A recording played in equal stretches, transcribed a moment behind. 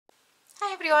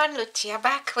Hi everyone, Lucia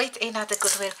back with another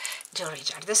Goodwill jewelry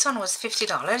jar. This one was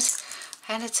 $50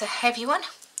 and it's a heavy one.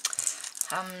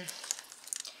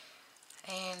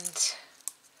 And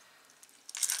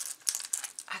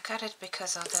I got it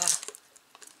because of the...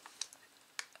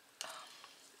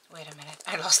 Wait a minute,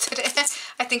 I lost it.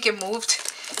 I think it moved.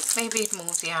 Maybe it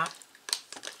moved, yeah.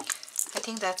 I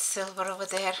think that's silver over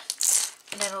there.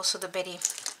 And then also the Betty.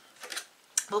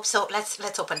 Oops, so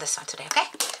let's open this one today, okay?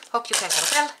 Hope you guys are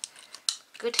well.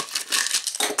 Good.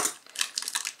 Alrighty.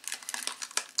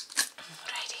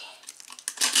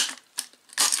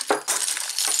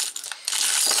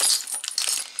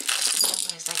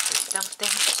 Always like this dump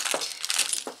thing.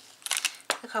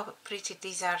 Look how pretty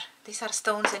these are. These are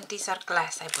stones and these are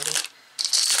glass, I believe.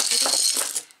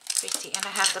 Pretty. And I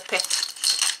have the pet.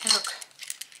 And look,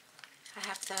 I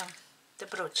have the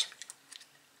brooch.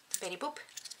 The Betty Boop.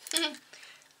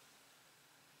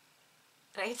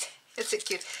 Right? It's so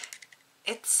cute.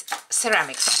 It's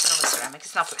ceramic, some sort of a ceramic.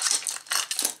 It's not plastic.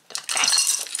 Okay.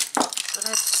 So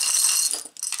let's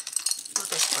do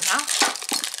this for now.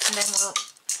 And then we'll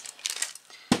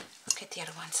look at the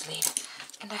other ones later.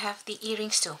 And I have the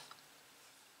earrings too.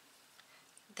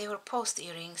 They were post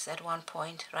earrings at one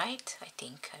point, right? I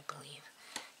believe.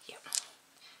 Yeah.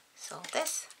 So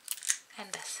this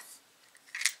and this.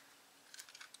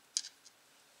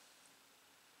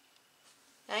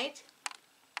 Right?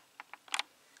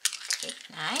 Okay,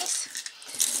 nice.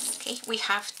 Okay, we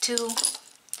have two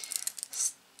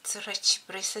stretch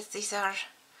bracelets. These are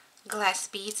glass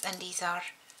beads and these are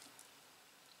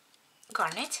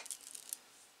garnet.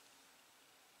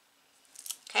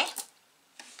 Okay.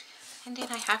 And then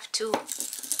I have two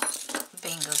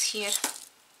bangles here.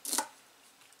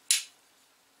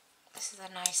 This is a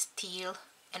nice teal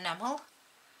enamel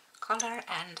color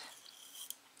and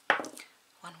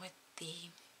one with the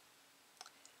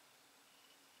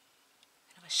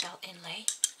kind of a shell inlay.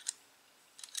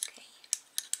 Okay.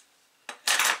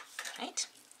 Right.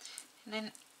 And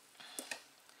then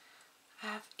I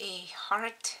have a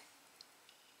heart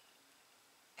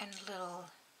and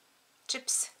little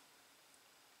chips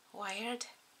wired.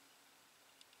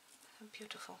 A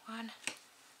beautiful one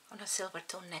on a silver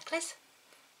tone necklace.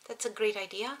 That's a great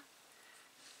idea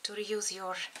to reuse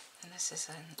your, and this is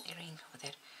an earring over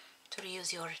there, to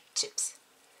reuse your chips.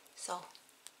 So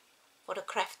for the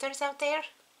crafters out there,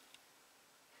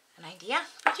 an idea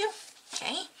for you.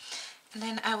 Okay. And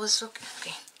then I was looking,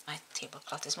 okay, my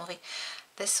tablecloth is moving.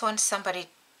 This one, somebody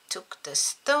took the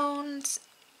stones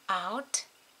out,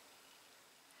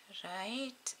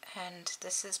 right? And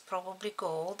this is probably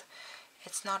gold.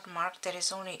 It's not marked. There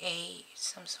is only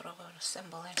some sort of a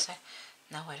symbol inside.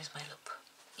 Now where is my loop?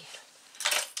 Here.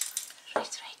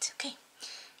 Right. Okay.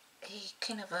 A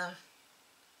kind of a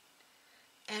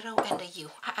arrow and a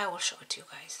U. I will show it to you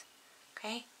guys.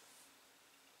 Okay.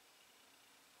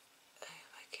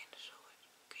 If I can show it.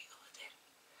 Okay, over there.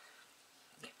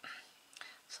 Yeah.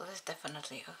 So this is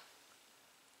definitely a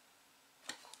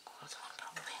gold one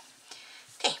probably.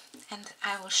 Okay, and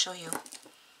I will show you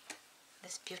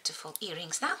these beautiful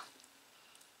earrings now.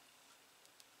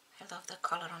 I love the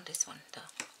color on this one, the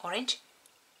orange.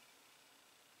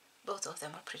 Both of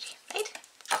them are pretty, right?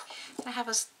 And I have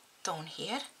a stone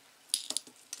here,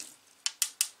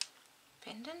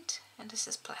 pendant, and this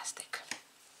is plastic.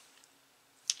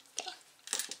 Okay.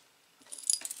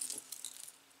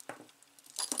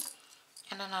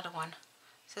 And another one.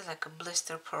 This is like a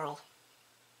blister pearl.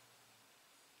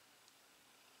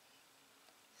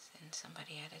 And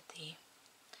somebody added the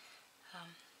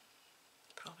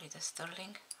probably the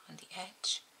sterling on the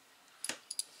edge.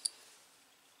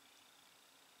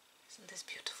 Isn't this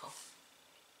beautiful?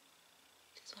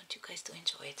 Just want you guys to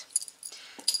enjoy it.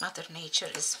 Mother Nature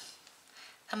is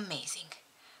amazing.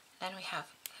 Then we have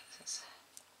this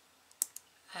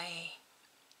a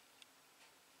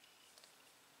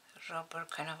rubber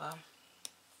kind of a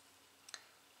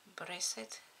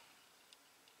bracelet.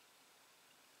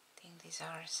 I think these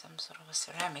are some sort of a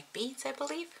ceramic beads, I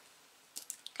believe.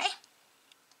 Okay.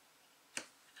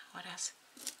 What else?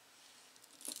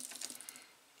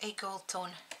 A gold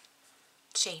tone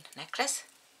chain necklace.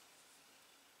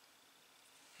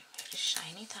 Very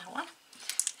shiny, that one.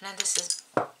 And then this is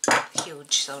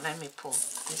huge, so let me pull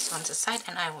these ones aside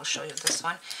and I will show you this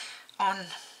one on,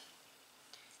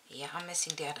 yeah, I'm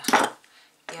missing the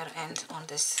other end on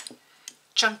this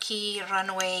chunky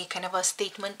runway kind of a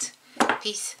statement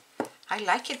piece. I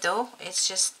like it though. It's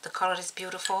just the color is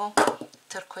beautiful,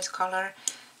 turquoise color,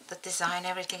 the design,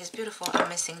 everything is beautiful. I'm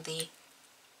missing the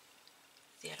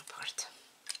other part.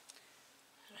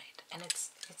 Right, and it's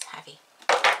heavy.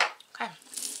 Okay.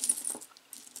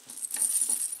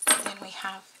 Then we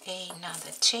have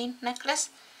another chain necklace.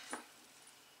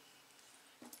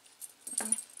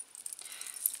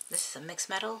 This is a mixed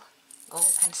metal,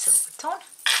 gold and silver tone.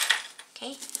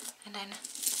 Okay, and then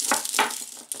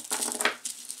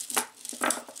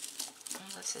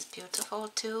this is beautiful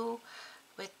too,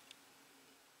 with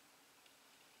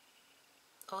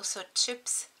also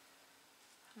chips.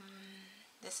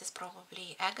 This is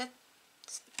probably agate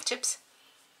chips,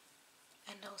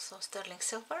 and also sterling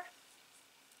silver.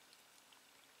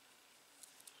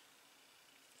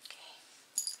 Okay,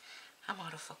 I'm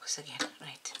out of focus again.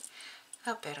 Right,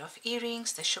 a pair of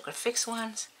earrings, the sugar fix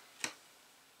ones.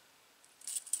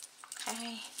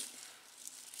 Okay,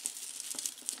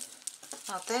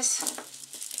 now this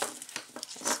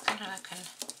is kind of like an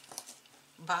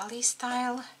Bali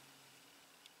style.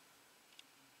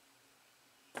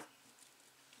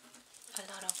 A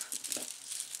lot of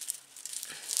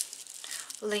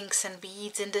links and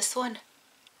beads in this one.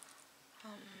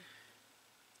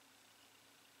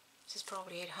 This is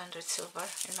probably 800 silver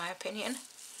in my opinion,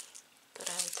 but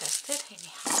I will test it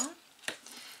anyhow.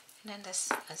 And then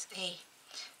this is a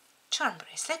charm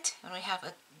bracelet, and we have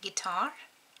a guitar,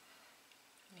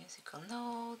 musical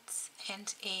notes,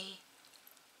 and a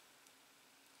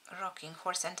rocking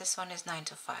horse, and this one is 9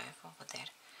 to 5 over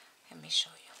there. Let me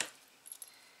show you.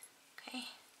 Okay,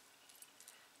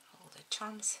 all the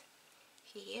charms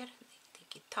here, the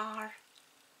guitar,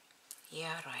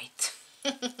 yeah, right.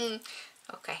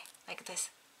 Okay, like this.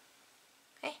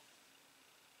 Okay,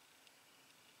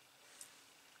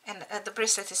 and the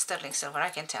bracelet is sterling silver, I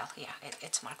can tell. Yeah,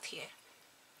 it's marked here.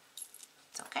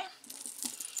 It's okay.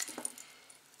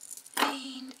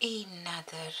 And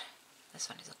another, this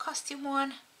one is a costume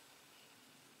one.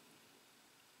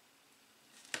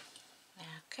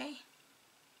 Okay,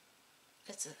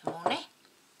 it's a Monet.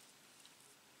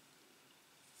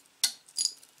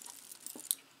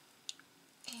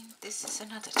 And this is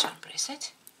another charm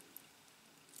bracelet.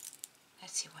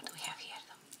 Let's see what we have here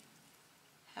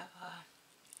though. Have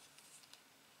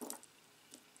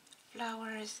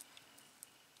flowers,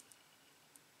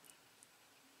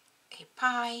 a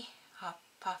pie, a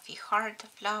puffy heart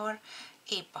flower,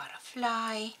 a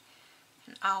butterfly,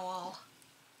 an owl.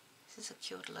 This is a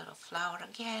cute little flower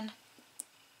again.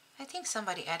 I think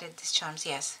somebody added these charms.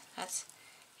 Yes, that's,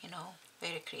 you know,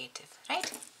 very creative,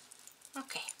 right?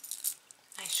 Okay,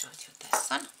 I showed you this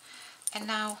one. And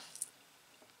now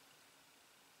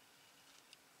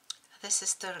this is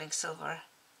sterling silver.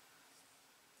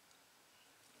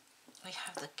 We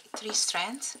have the 3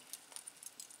 strands.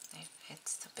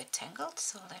 It's a bit tangled,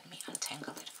 so let me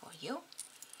untangle it for you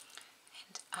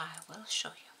and I will show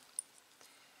you.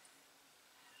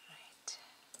 Right.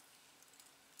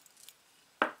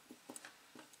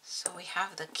 So we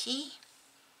have the key,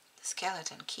 the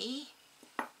skeleton key.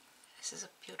 This is a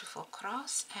beautiful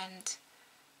cross and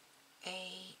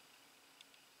a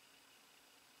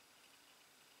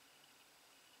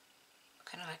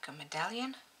kind of like a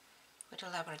medallion with a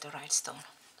labradorite stone.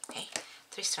 Okay,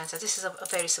 3 strands. So this is a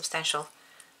very substantial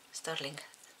sterling.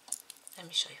 Let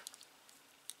me show you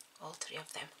all 3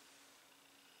 of them.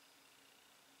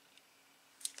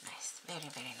 Nice, very,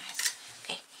 very nice.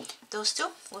 Okay, those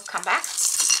 2 will come back.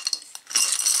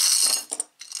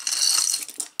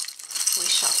 We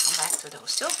shall come back to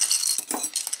those 2. I'm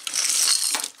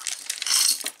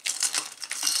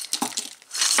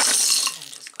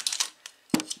just gonna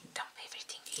dump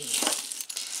everything here.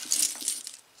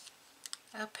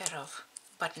 A pair of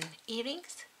button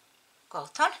earrings,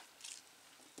 gold tone.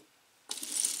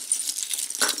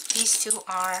 These 2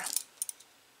 are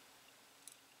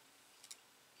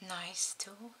nice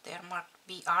too. They are marked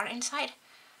BR inside.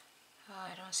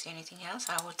 I don't see anything else.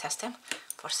 I will test them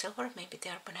for silver. Maybe they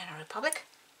are Banana Republic.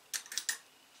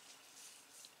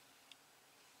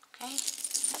 Okay.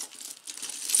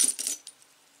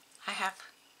 I have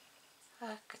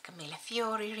a Camilla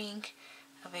Fiori ring,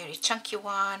 a very chunky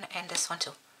one, and this one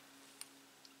too.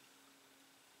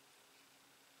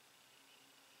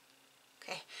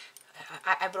 Okay,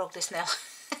 I broke this nail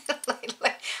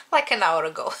like an hour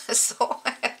ago, so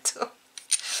I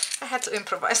had to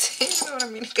improvise. You know what I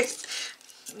mean?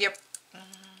 Yep.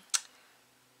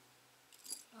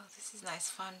 Oh, this is nice,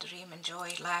 fun, dream,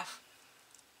 enjoy, laugh.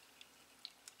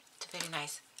 It's a very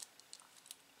nice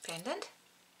pendant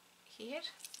here.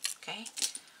 Okay.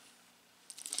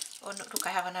 Oh no, look, I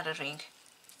have another ring.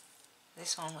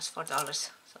 This one was $4,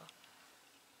 so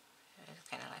it's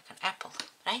kind of like an apple,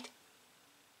 right?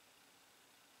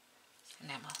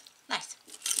 Enamel. Nice.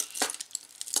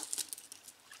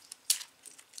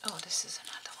 Oh, this is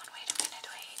another one. Wait a minute,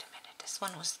 wait a minute. This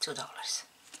one was $2.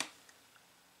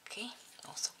 Okay,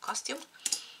 also costume.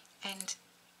 And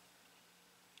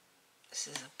this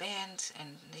is a band,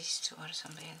 and these two are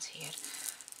some bands here.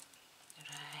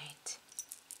 Right.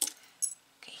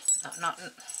 Okay, no,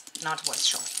 not worth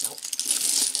showing. Nope.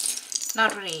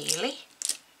 Not really.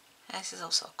 This is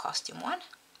also a costume one.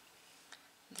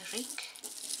 The ring.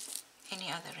 Any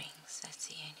other rings? Let's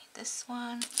see. I need this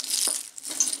one.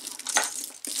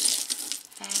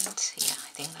 And yeah,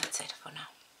 I think that's it for now.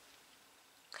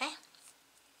 Okay.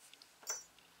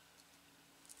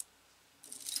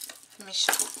 Let me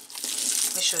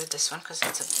show you this one because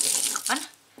it's a big one.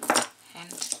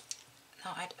 And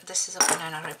no, this is a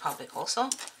Banana Republic also.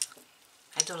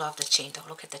 I do love the chain though.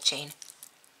 Look at the chain.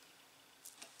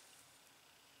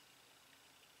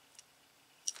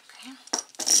 Okay.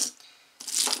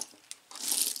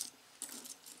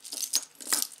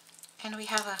 And we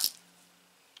have a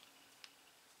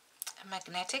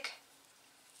magnetic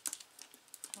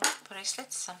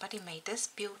bracelet. Somebody made this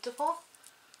beautiful.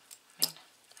 I mean,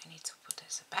 I need to put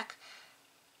this back.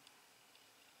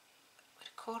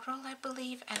 With coral, I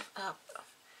believe, and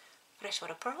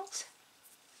freshwater pearls.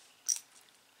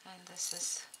 And this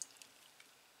is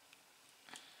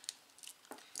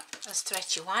a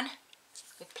stretchy one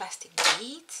with plastic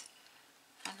beads,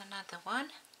 and another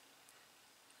one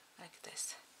like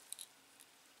this.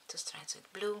 Two strands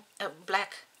with blue,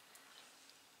 black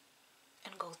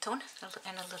and gold tone,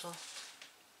 and a little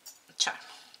charm.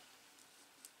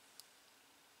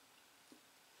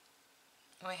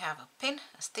 We have a pin,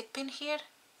 a stick pin here,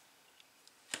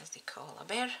 as the koala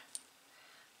bear,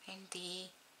 and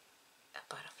the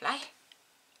butterfly.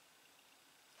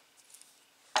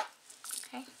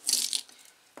 Okay.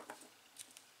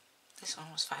 This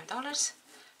one was $5.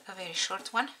 A very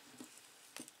short one.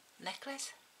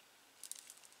 Necklace.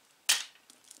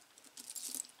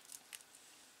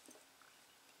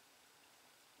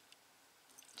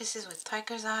 This is with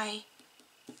tiger's eye,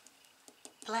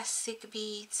 plastic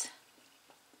beads,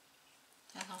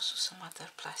 and also some other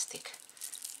plastic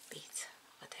beads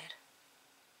over there.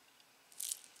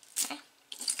 Okay.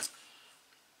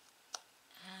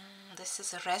 This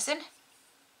is a resin,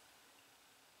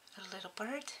 a little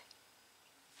bird.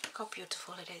 Look how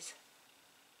beautiful it is.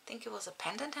 I think it was a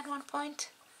pendant at one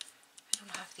point. I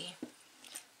don't have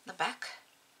the back.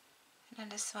 And then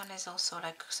this one is also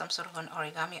like some sort of an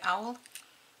origami owl.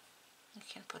 You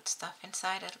can put stuff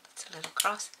inside it. It's a little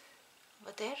cross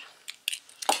over there.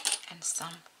 And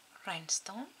some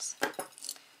rhinestones.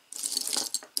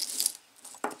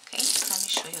 Okay, let me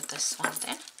show you this one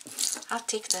then. I'll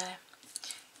take the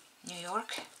New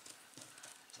York.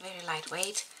 It's very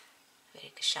lightweight,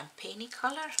 very champagne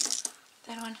color.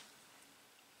 That one.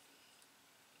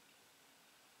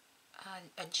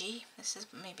 A G. This is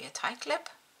maybe a tie clip.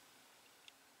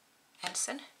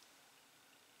 Ensign.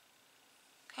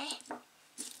 Okay.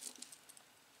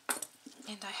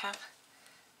 And I have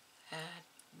a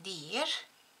deer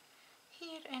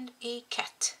here and a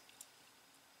cat.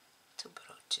 Two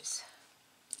brooches.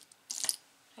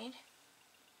 Right.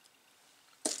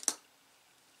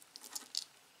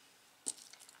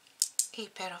 A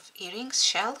pair of earrings,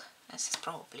 shell. This is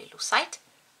probably lucite.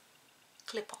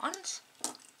 Clip-ons.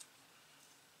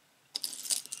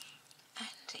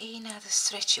 And another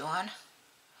stretchy one.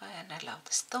 And I love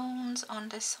the stones on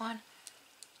this one.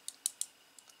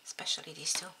 Especially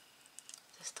these two.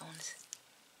 The stones.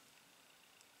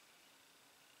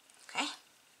 Okay.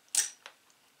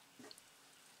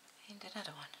 And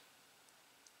another one.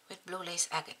 With blue lace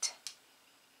agate.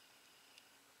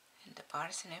 And the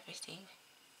bars and everything.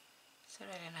 It's a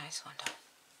really nice one though.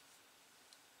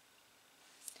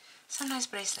 Some nice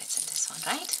bracelets in this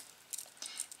one, right?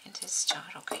 And this jar,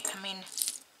 okay, I mean,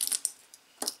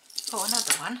 oh,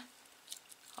 another one,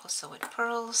 also with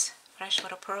pearls,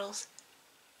 freshwater pearls.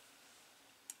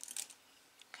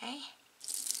 Okay.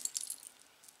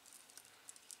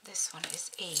 This one is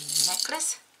a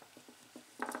necklace.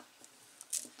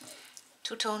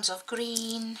 Two tones of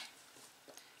green,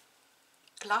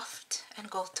 bluffed and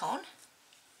gold tone.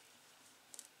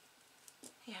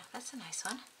 Yeah, that's a nice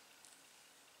one.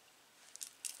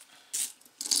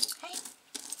 Okay.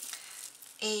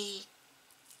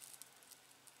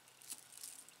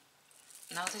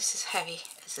 Now this is heavy.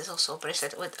 This is also a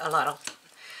bracelet with a lot of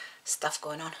stuff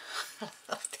going on. A lot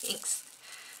of things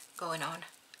going on.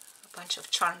 A bunch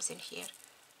of charms in here.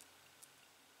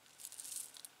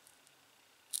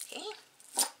 Okay.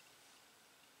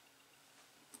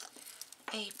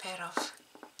 A pair of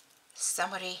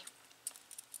summery,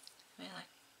 like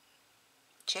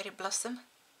cherry blossom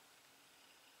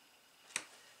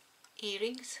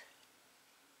earrings.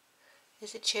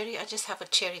 Is it cherry? I just have a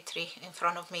cherry tree in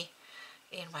front of me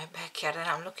in my backyard and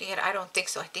I'm looking at it. I don't think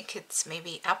so. I think it's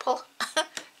maybe apple.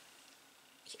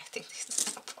 I think this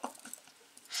is apple.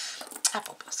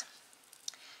 Apple blossom.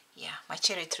 Yeah, my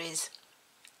cherry tree is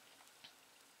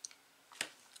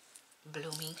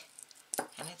blooming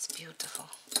and it's beautiful.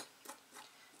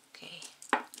 Okay.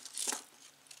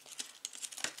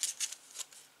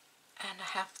 And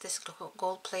I have this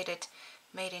gold plated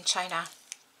made in China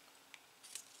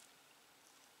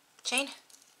chain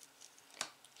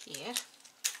here.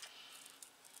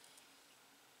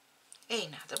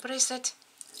 Another bracelet.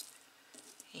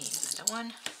 Another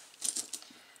one.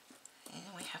 And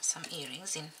we have some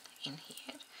earrings in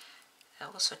here.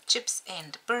 Also chips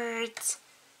and birds.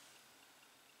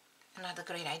 Another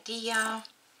great idea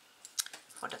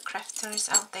for the crafters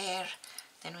out there.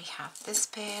 Then we have this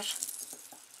pair.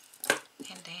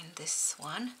 And then this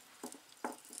one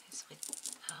is with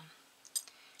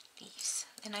leaves.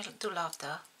 And I do love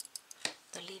the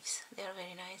leaves. They are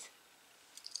very nice.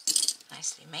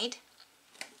 Nicely made.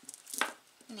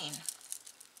 And then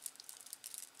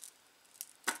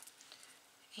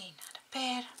another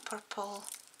pair, purple.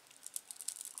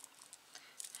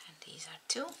 And these are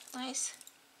two nice.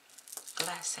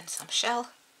 Glass and some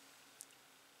shell.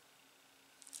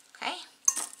 Okay.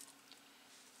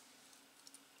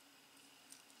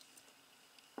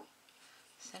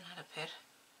 It's another pair.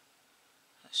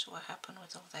 Not sure what happened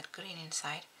with all that green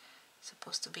inside.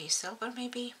 Supposed to be silver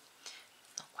maybe.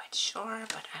 Not quite sure,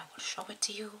 but I will show it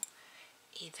to you.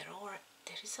 Either or.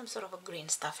 There is some sort of a green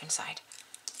stuff inside.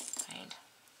 Right.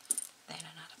 Then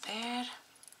another pair.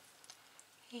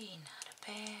 Another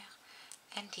pair.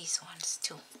 And these ones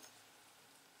too.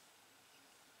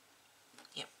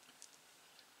 Yep.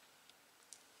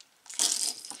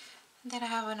 And then I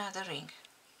have another ring.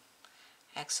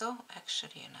 EXO,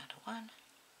 actually another one.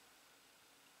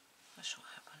 Not sure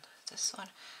what happened with this one.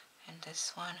 And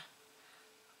this one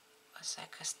was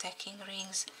like a stacking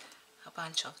rings. A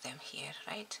bunch of them here,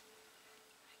 right?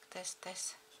 Like this,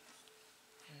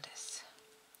 and this.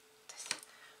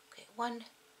 Okay, 1,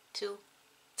 2,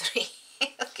 3.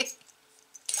 Okay.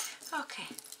 Okay.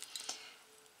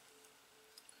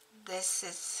 This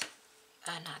is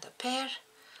another pair.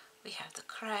 We have the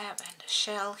crab and the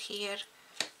shell here.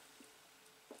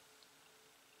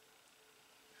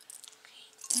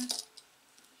 Okay.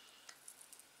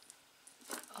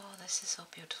 Oh, this is so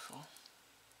beautiful.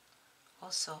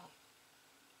 Also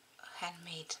a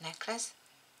handmade necklace.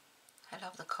 I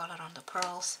love the color on the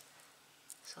pearls.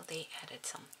 So they added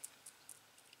some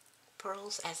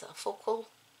pearls as a focal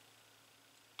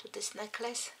to this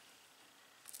necklace.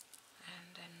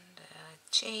 And then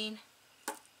the chain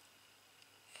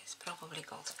is probably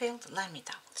gold filled. Let me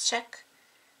double check.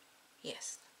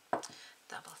 Yes,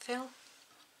 double fill.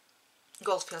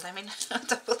 Gold filled, I mean,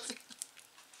 double fill.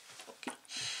 Okay,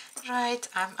 right,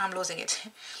 I'm losing it.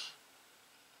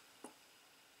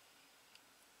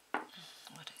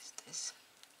 What is this?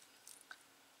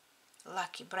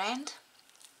 Lucky brand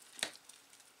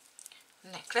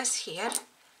necklace here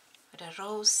with a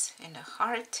rose and a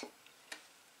heart.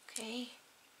 Okay,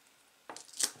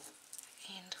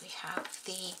 and we have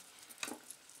the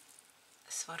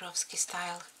Swarovski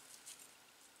style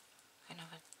kind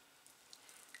of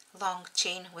a long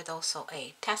chain with also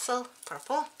a tassel,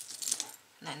 purple.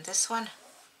 And then this one,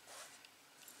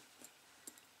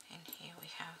 and here we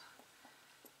have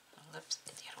the lips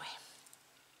the other way.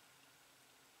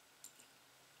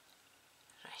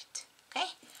 Right, okay.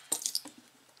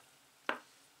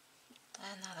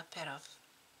 Another pair of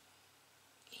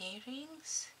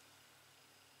earrings.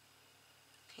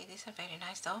 Okay, these are very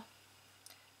nice though.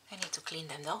 I need to clean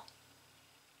them though.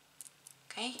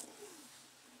 Okay.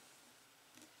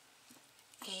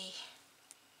 A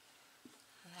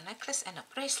necklace and a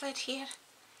bracelet here.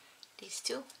 These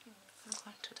two. I'm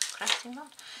going to the crafting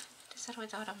mode. These are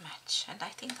without a match, and I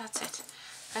think that's it.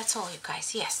 That's all, you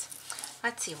guys. Yes.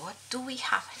 Let's see, what do we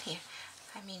have here?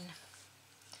 I mean,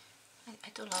 I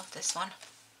do love this one.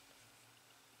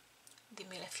 The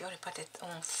Millefiori, but it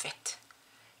won't fit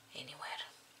anywhere.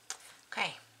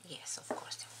 Okay. Yes, of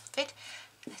course it won't fit.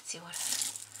 Let's see what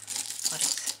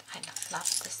is it. I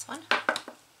love this one.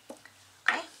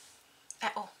 Okay.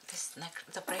 Oh, this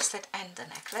the bracelet and the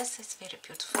necklace is very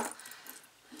beautiful.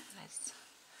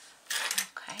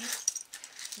 Okay,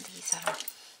 these are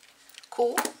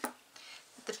cool.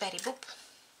 The Betty Boop,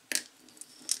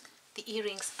 the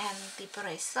earrings and the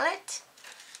bracelet.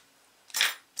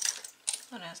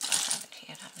 What else do I have it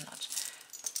here? I'm not.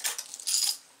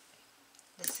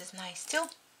 This is nice too.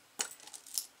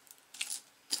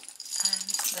 And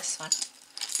this one,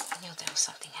 I knew there was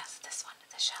something else. This one,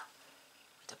 the shell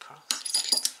with the pearls. It's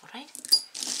beautiful, right?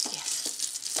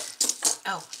 Yes.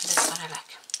 Oh, this one I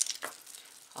like.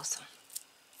 Also,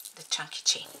 the chunky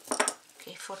chain.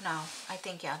 Okay, for now, I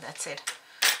think, yeah, that's it.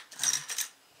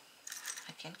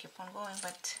 I can keep on going,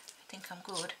 but I think I'm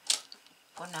good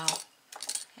for now.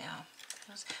 Yeah.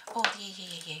 Oh,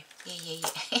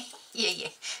 yeah.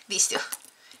 These two.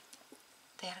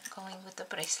 They are going with the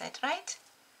bracelet, right?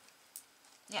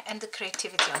 Yeah, and the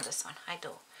creativity on this one, I do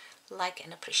like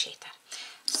and appreciate that.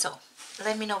 So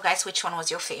let me know, guys, which one was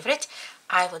your favorite.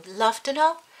 I would love to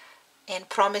know, and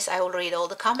promise I will read all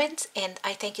the comments. And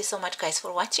I thank you so much, guys,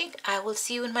 for watching. I will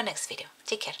see you in my next video.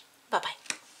 Take care. Bye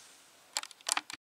bye.